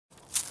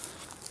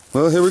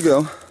Well, here we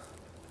go.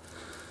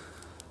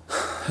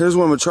 Here's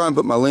what I'm gonna try and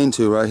put my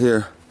lean-to right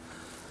here.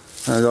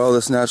 I got all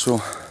this natural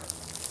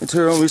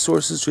material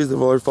resources, trees that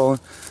have already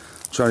fallen.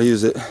 Try to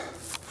use it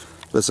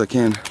best I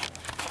can.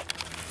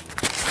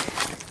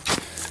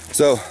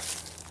 So,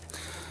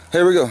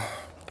 here we go.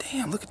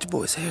 Damn, look at your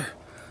boy's hair.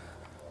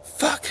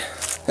 Fuck.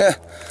 Yeah,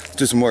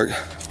 do some work.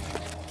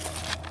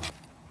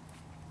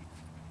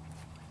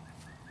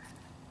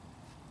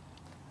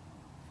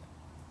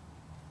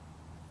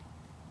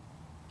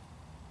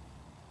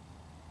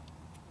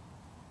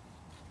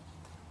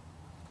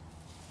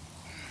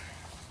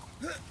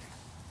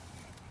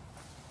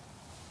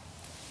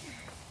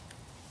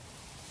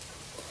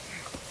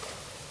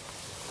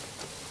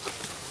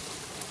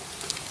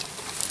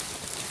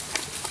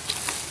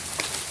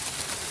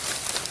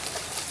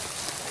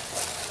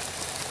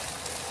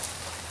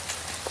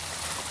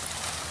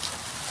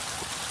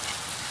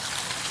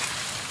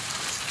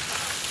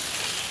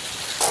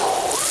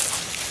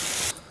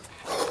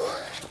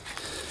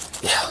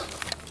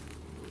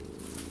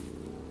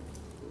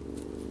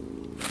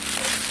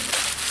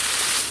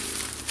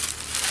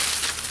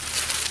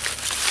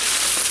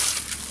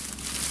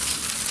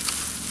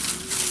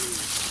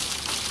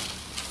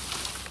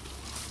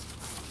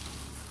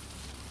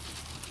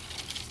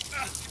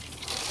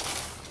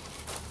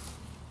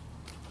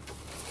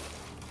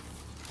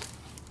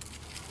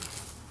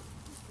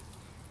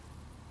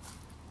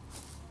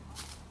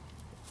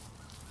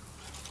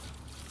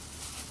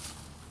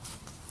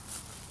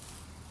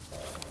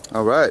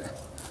 All right,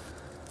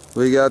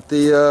 we got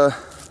the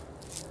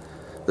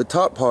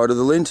top part of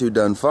the lean-to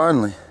done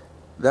finally.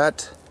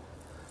 That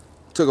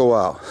took a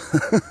while.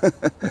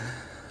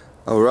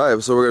 All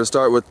right, so we're gonna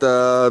start with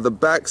the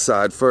back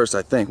side first,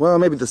 I think. Well,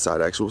 maybe this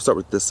side actually. We'll start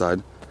with this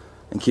side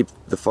and keep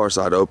the far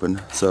side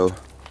open. So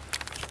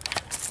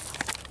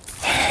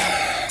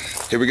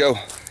here we go.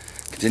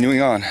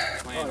 Continuing on.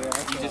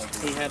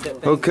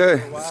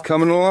 Okay, it's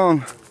coming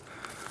along.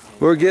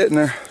 We're getting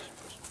there.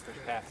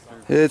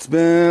 It's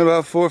been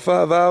about 4 or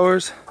 5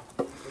 hours.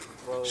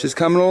 She's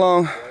coming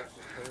along.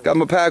 Got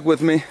my pack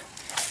with me,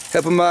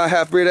 helping my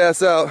half-breed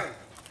ass out.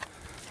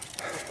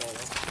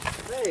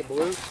 Hey,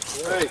 Blue.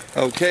 Hey.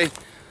 Okay,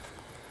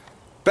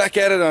 back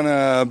at it on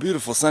a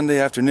beautiful Sunday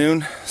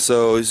afternoon.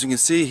 So as you can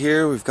see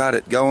here, we've got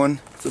it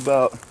going. It's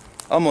about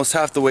almost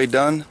half the way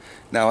done.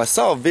 Now I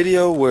saw a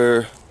video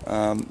where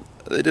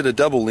they did a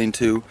double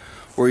lean-to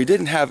where he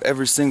didn't have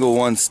every single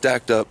one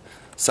stacked up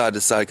side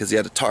to side because he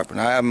had a tarp, and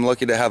I'm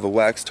lucky to have a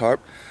wax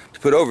tarp to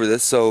put over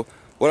this. So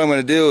what I'm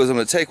going to do is I'm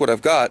going to take what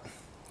I've got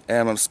and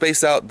I'm going to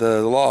space out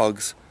the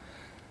logs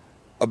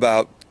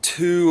about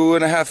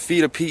 2.5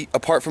 feet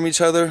apart from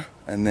each other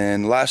and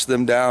then lash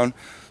them down,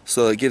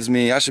 so it gives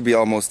me, I should be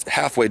almost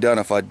halfway done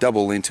if I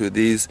double lean-to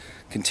these,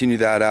 continue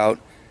that out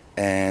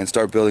and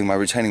start building my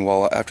retaining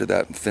wall after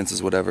that,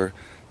 fences, whatever.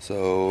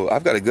 So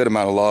I've got a good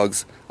amount of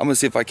logs. I'm going to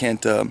see if I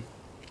can't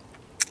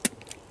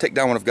take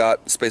down what I've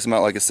got, space them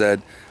out like I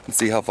said, and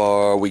see how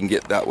far we can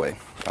get that way.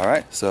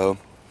 Alright, so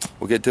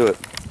we'll get to it.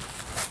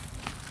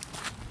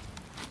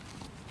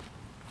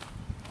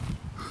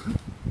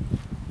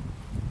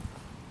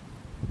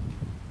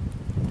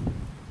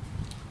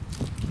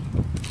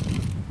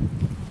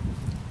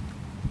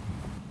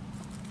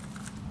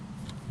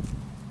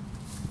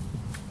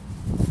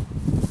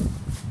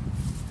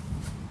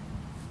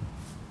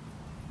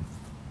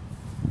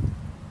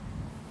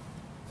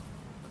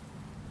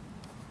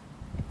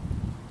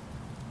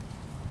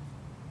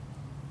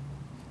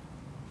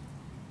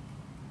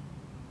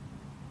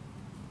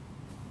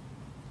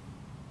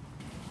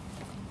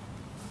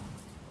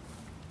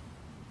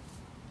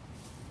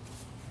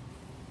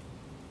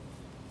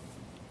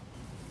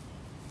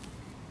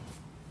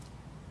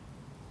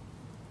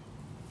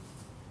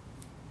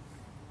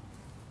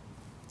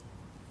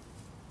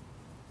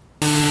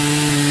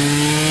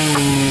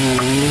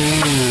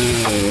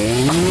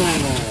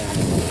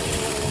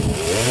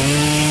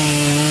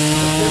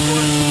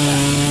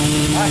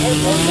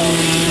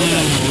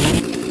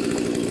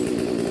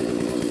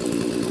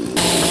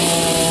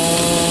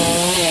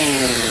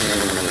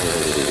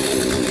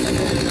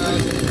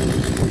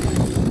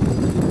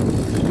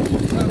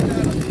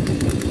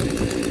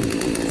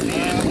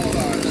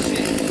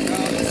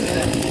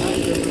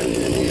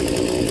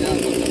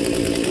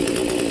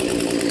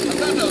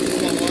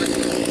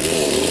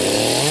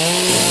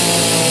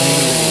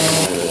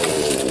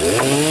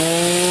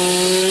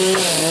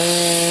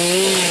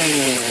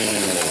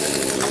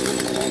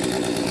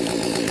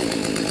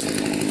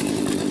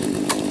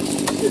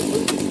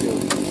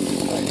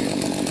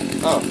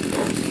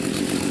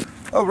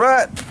 All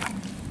right,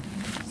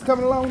 it's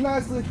coming along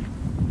nicely.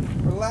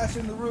 We're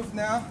lashing the roof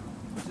now,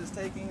 which is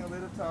taking a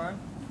bit of time,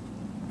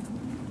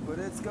 but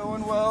it's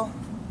going well.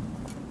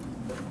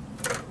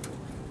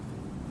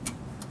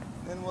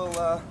 Then we'll,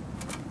 as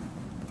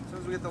soon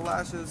as we get the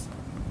lashes,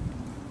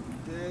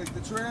 dig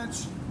the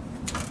trench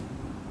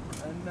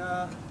and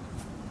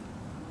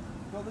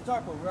build the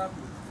tarp over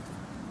afterwards.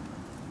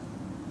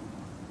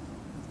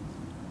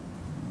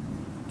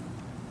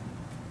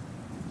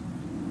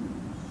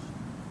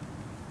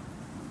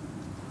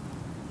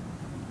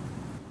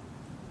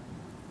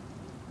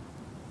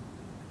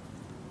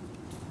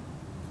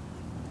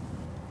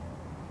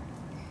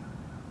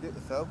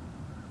 it though.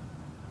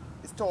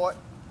 It's tight.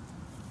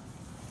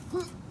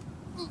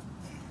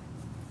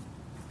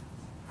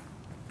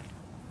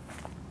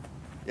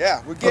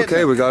 Yeah, we're getting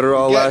Okay, we got her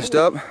all lashed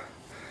up.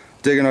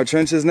 Digging our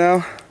trenches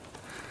now.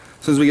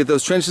 As soon as we get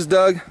those trenches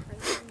dug,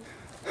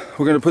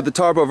 we're gonna put the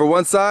tarp over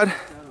one side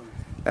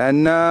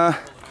and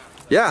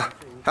yeah,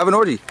 have an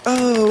orgy.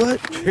 Oh,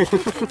 what?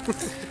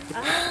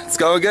 It's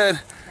going good.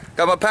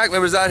 Got my pack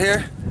members out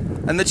here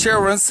and the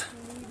children's.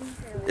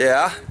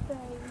 Yeah.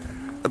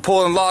 They're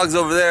pulling logs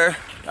over there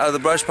out of the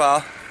brush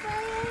pile.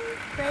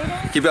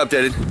 Keep you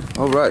updated.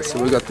 All right,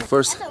 so we got the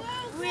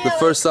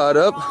first side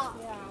up.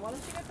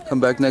 Come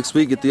back next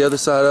week, get the other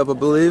side up, I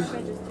believe.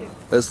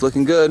 That's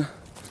looking good.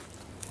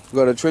 We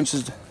got our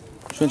trenches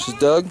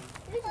dug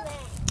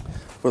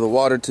for the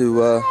water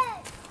to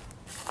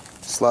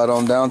slide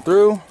on down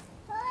through.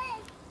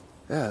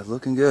 Yeah, it's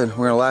looking good.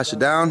 We're gonna lash it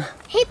down.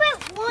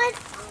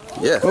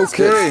 Yeah.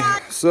 Okay,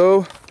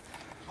 so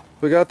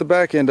we got the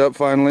back end up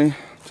finally.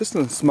 Just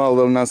a small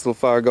little nice little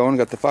fire going.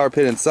 Got the fire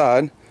pit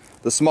inside,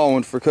 the small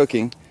one for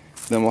cooking.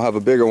 Then we'll have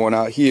a bigger one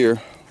out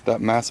here,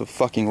 that massive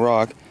fucking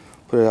rock.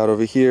 Put it out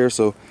over here,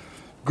 so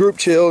group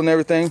chill and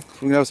everything.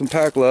 We can have some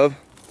pack love.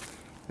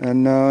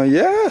 And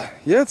yeah,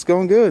 it's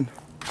going good.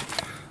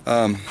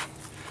 Man,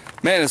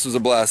 this was a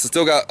blast. I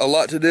still got a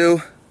lot to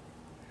do,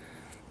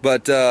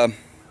 but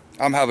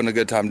I'm having a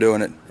good time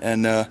doing it,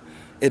 and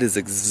it is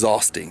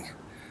exhausting.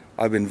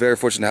 I've been very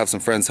fortunate to have some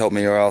friends help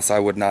me, or else I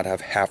would not have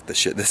half the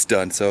shit that's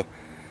done. So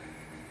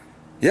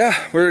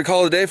yeah, we're gonna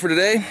call it a day for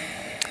today.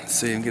 Let's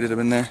see and get it up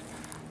in there.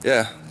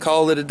 Yeah,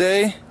 call it a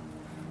day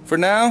for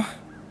now.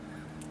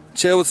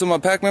 Chill with some of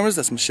my pack members.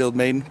 That's my shield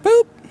maiden,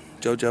 boop,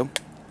 JoJo,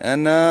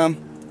 and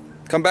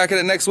come back at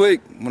it next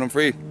week when I'm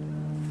free.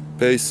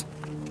 Peace.